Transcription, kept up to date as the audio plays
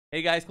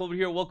Hey guys, Clover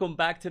here. Welcome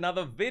back to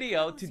another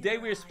video. Today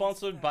we are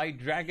sponsored by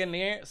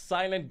Dragonheir,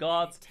 Silent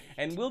Gods,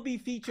 and we'll be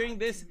featuring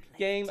this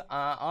game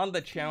on the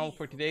channel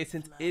for today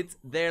since it's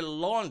their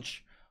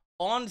launch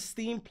on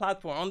Steam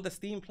platform. On the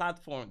Steam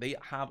platform, they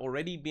have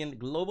already been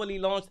globally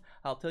launched.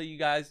 I'll tell you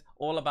guys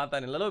all about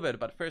that in a little bit,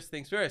 but first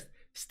things first.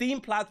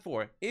 Steam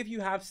platform. If you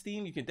have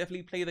Steam, you can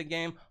definitely play the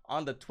game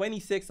on the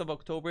 26th of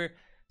October.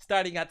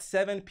 Starting at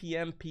 7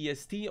 p.m.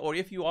 PST, or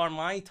if you are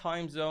my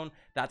time zone,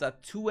 that's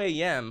at 2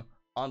 a.m.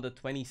 on the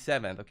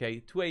 27th,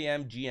 okay, 2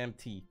 a.m.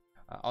 GMT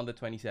on the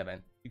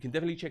 27th. You can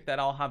definitely check that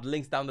out. I'll have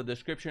links down in the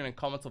description and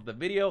comments of the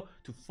video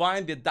to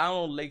find the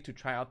download link to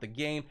try out the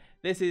game.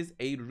 This is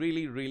a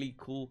really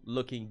cool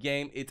looking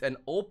game. It's an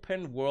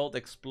open world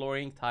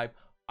exploring type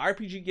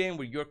RPG game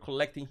where you're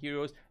collecting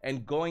heroes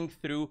and going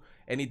through,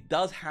 and it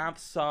does have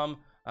some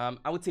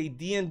I would say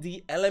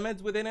D&D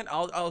elements within it.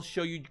 I'll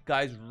show you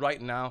guys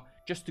right now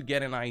just to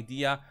get an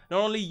idea.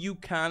 Not only you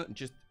can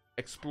just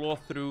explore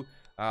through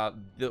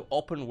the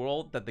open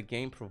world that the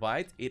game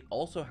provides, it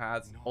also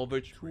has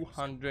over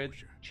 200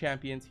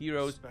 champions,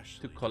 heroes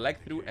to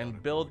collect through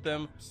and build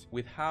them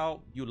with how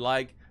you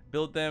like.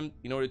 Build them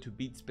in order to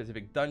beat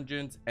specific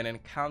dungeons and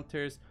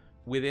encounters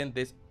within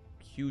this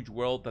huge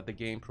world that the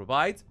game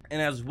provides.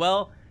 And as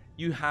well,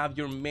 you have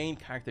your main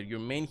character, your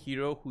main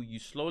hero, who you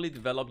slowly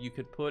develop. You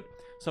could put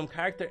some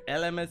character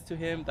elements to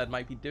him that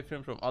might be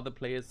different from other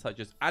players, such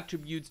as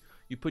attributes.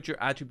 You put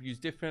your attributes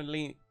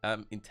differently,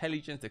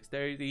 intelligence,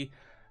 dexterity,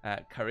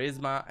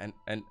 charisma,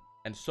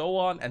 and so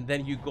on. And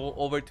then you go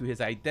over to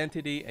his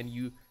identity and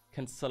you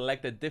can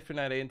select a different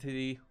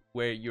identity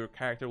where your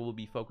character will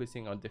be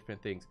focusing on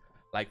different things.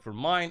 Like for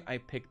mine, I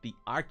picked the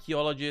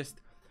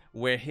archaeologist,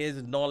 where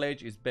his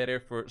knowledge is better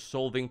for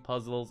solving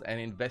puzzles and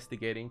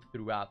investigating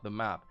throughout the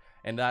map,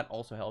 and that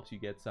also helps you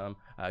get some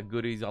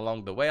goodies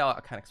along the way. I'll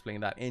kind of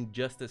explain that in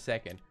just a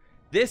second.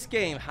 This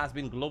game has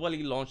been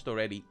globally launched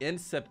already in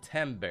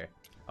September,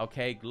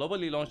 okay,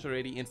 globally launched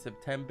already in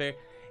September,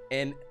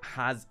 and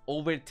has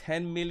over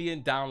 10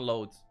 million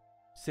downloads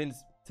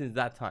since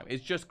that time.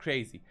 It's just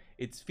crazy.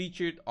 It's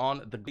featured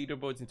on the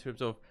leaderboards in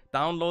terms of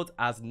downloads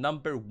as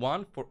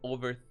 #1 for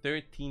over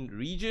 13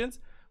 regions,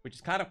 which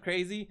is kind of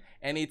crazy.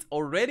 And it's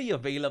already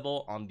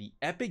available on the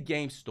Epic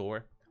Games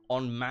Store,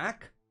 on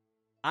Mac,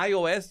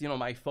 iOS, you know,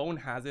 my phone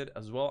has it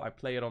as well. I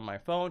play it on my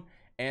phone,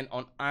 and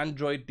on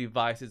Android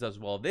devices as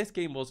well. This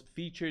game was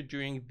featured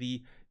during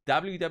the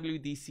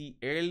WWDC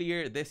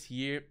earlier this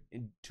year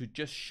to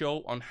just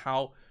show on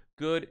how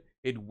good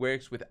it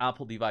works with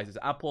Apple devices.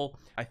 Apple,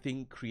 I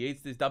think,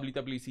 creates this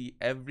WWDC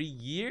every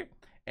year,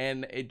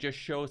 and it just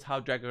shows how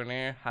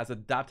Dragonheir has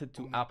adapted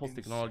to Apple's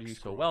technology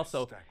so well.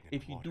 So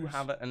if you do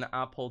have an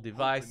Apple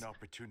device,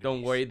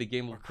 don't worry, the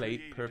game will play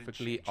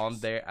perfectly on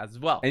there as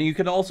well. And you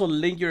can also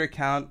link your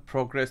account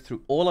progress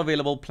through all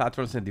available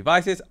platforms and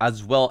devices,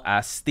 as well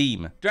as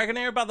Steam.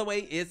 Dragonheir, by the way,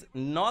 is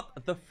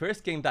not the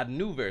first game that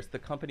Nuverse, the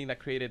company that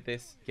created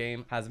this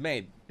game, has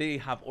made. They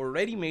have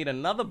already made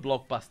another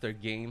blockbuster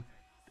game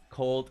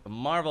called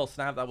Marvel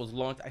Snap that was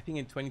launched, I think,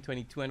 in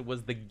 2022 and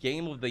was the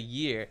game of the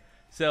year.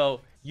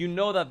 So you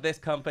know that this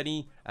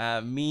company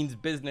means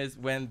business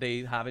when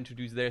they have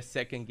introduced their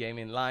second game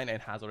in line and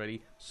has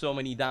already so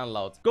many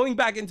downloads. Going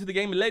back into the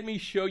game, let me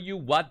show you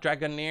what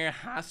Dragonheir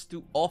has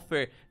to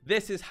offer.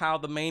 This is how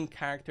the main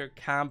character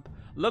camp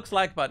looks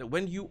like, but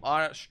when you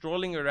are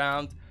strolling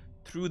around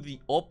through the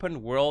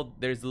open world,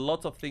 there's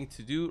lots of things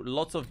to do,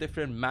 lots of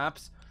different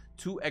maps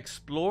to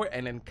explore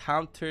and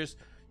encounters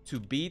to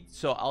beat.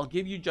 So I'll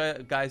give you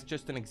guys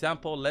just an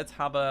example. Let's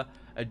have a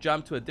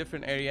jump to a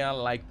different area,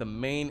 like the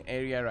main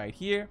area right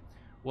here,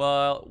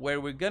 well, where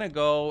we're gonna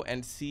go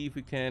and see if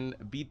we can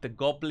beat the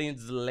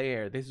Goblin's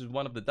Lair. This is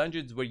one of the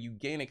dungeons where you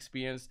gain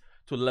experience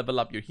to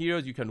level up your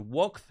heroes. You can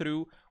walk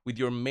through with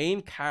your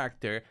main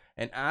character,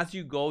 and as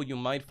you go, you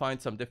might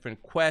find some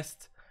different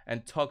quests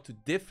and talk to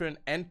different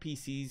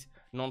NPCs,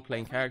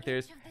 non-playing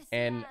characters,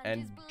 and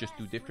just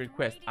do different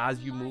quests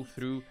as you move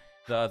through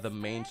the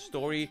main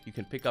story. You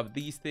can pick up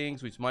these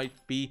things, which might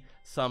be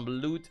some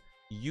loot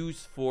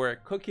used for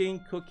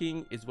cooking.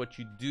 Cooking is what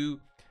you do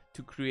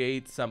to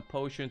create some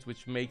potions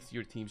which makes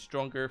your team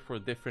stronger for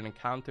different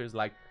encounters,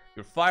 like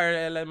your fire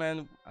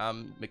element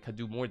it can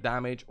do more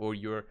damage, or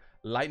your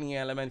lightning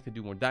element can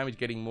do more damage,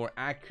 getting more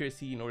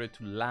accuracy in order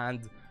to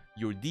land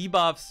your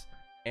debuffs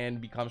and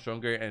become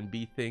stronger and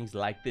beat things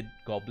like the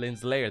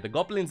Goblin's Lair. The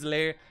Goblin's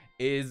Lair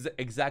is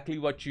exactly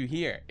what you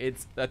hear.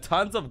 It's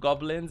tons of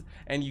goblins,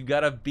 and you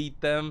gotta beat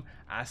them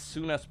as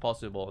soon as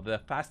possible. The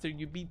faster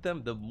you beat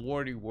them, the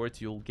more rewards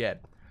you'll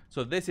get.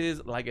 So this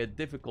is like a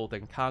difficult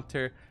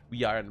encounter.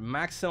 We are at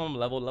maximum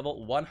level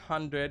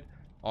 100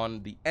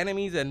 on the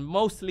enemies, and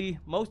most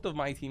of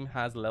my team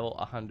has level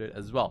 100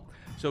 as well.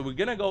 So we're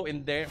gonna go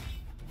in there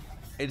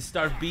and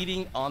start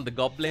beating on the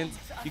goblins.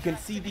 You can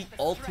see the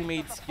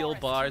ultimate skill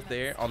bars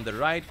there on the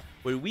right,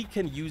 where we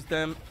can use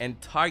them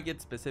and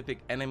target specific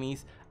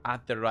enemies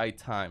at the right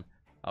time.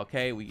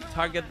 Okay, we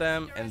target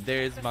them, and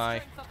there's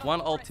my one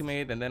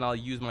ultimate, and then I'll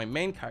use my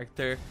main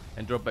character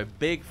and drop a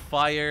big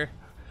fire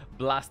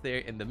blast there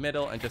in the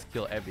middle and just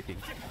kill everything.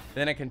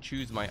 Then I can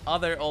choose my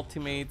other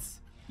ultimates,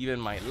 even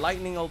my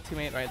lightning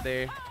ultimate right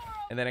there.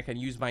 And then I can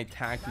use my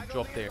tag to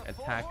drop their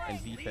attack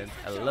and defense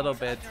a little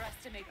bit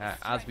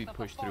as we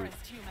push through.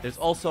 There's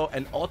also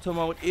an auto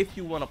mode if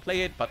you want to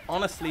play it, but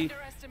honestly,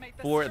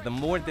 for the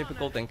more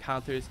difficult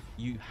encounters,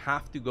 you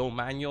have to go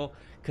manual,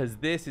 because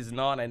this is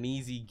not an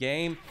easy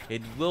game.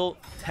 It will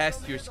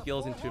test your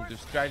skills in terms of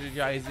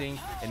strategizing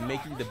and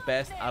making the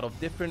best out of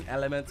different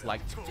elements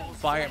like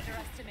fire,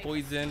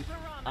 poison,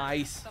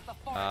 ice,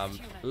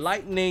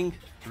 lightning,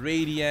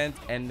 radiant,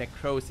 and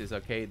necrosis.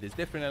 Okay, there's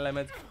different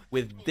elements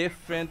with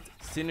different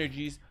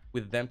synergies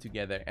with them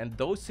together, and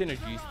those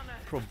synergies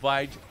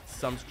provide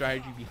some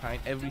strategy behind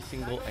every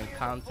single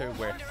encounter,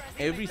 where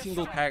every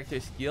single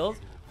character's skills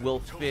will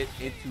fit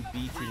into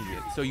beating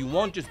it. So you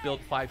won't just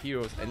build 5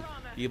 heroes and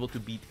be able to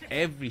beat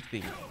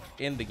everything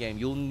in the game.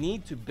 You'll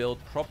need to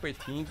build proper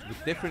teams with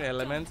different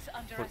elements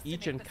for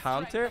each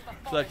encounter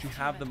so that you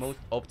have the most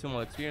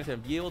optimal experience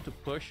and be able to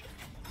push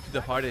to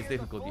the hardest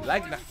difficulty.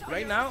 Like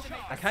right now,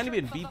 I can't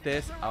even beat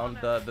this on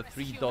the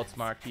 3 dots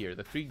mark here,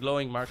 the 3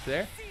 glowing marks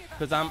there,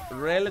 because I'm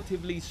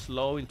relatively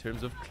slow in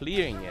terms of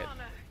clearing it.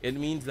 It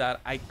means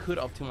that I could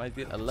optimize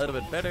it a little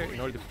bit better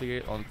in order to clear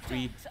it on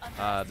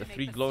the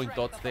 3 glowing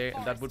dots there,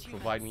 and that would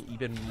provide me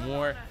even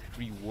more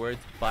rewards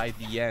by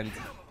the end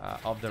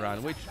of the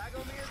round, which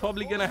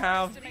probably gonna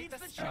have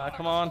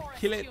come on,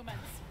 kill it.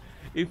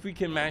 If we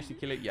can manage to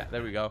kill it, yeah,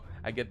 there we go.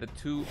 I get the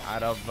 2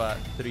 out of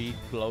 3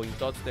 glowing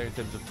dots there in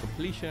terms of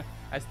completion.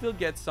 I still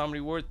get some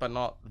rewards, but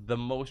not the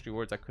most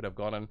rewards I could have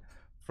gotten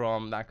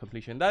from that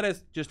completion. That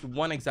is just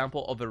one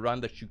example of a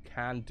run that you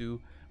can do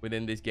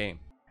within this game.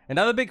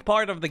 Another big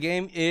part of the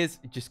game is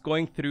just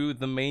going through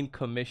the main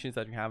commissions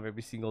that you have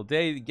every single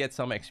day to get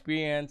some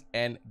experience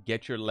and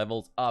get your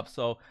levels up.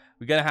 So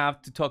we're gonna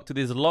have to talk to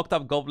this locked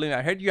up goblin.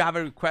 I heard you have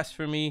a request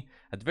for me,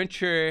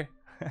 adventure.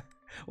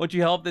 Won't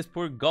you help this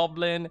poor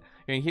goblin?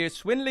 You're here.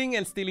 Swindling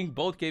and stealing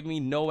both gave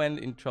me no end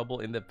in trouble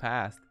in the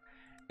past.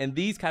 And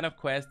these kind of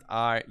quests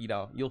are, you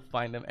know, you'll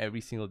find them every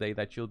single day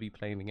that you'll be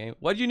playing the game.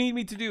 What do you need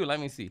me to do? Let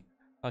me see.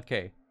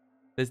 Okay,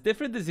 there's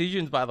different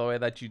decisions, by the way,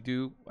 that you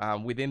do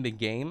within the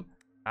game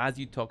as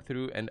you talk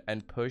through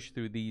and push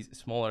through these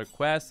smaller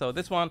quests. So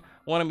this one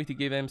wanted me to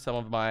give him some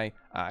of my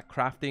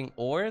crafting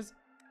ores,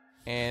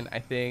 and I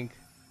think,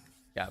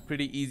 yeah,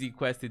 pretty easy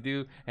quest to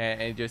do,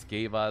 and it just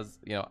gave us,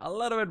 you know, a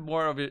little bit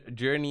more of a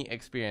journey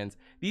experience.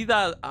 These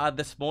are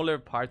the smaller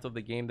parts of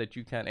the game that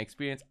you can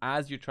experience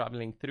as you're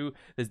traveling through.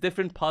 There's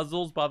different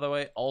puzzles, by the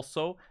way,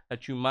 also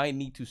that you might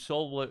need to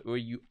solve, or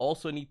you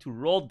also need to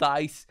roll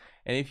dice,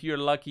 and if you're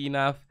lucky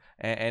enough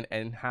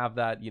and have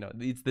that, you know,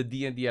 it's the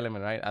D&D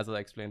element, right, as I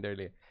explained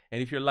earlier.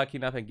 And if you're lucky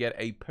enough and get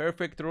a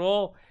perfect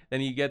roll, then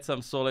you get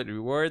some solid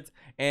rewards.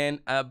 And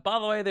by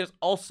the way, there's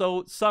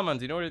also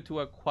summons. In order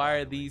to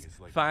acquire these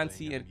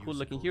fancy and cool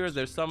looking heroes,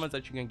 there's summons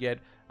that you can get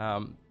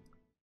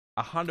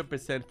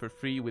 100% for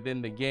free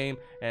within the game.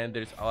 And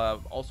there's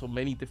also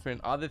many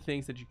different other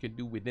things that you can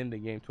do within the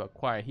game to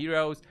acquire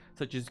heroes,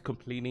 such as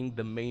completing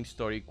the main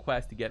story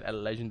quest to get a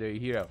legendary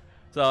hero.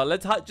 So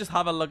let's just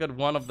have a look at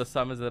one of the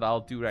summons that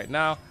I'll do right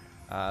now.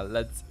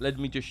 Let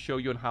me just show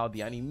you on how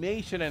the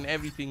animation and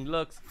everything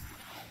looks.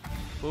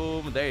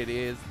 Boom, there it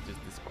is.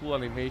 Just this cool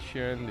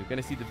animation. You're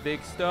gonna see the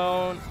big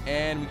stone,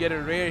 and we get a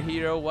rare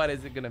hero. What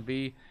is it gonna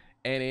be?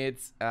 And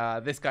it's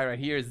this guy right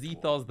here,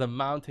 Zethos, the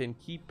Mountain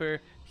Keeper.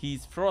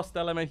 He's frost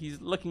element.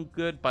 He's looking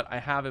good, but I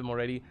have him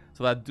already,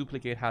 so that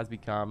duplicate has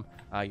become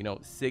you know,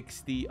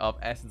 60 of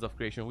Essence of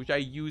Creation, which I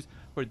use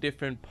for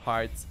different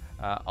parts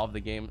of the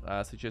game,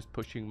 such as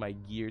pushing my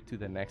gear to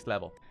the next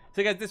level.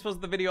 So guys, this was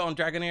the video on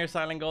Dragonheir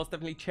Silent Ghost.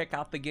 Definitely check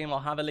out the game. I'll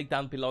have a link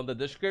down below in the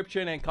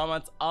description and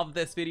comments of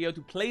this video to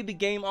play the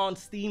game on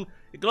Steam.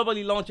 It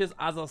globally launches,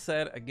 as I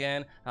said,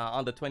 again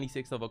on the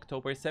 26th of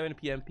October, 7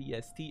 p.m.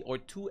 PST or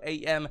 2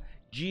 a.m.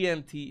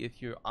 GMT if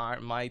you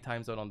are my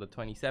time zone on the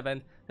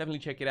 27th. Definitely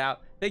check it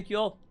out. Thank you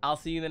all. I'll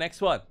see you in the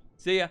next one.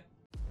 See ya.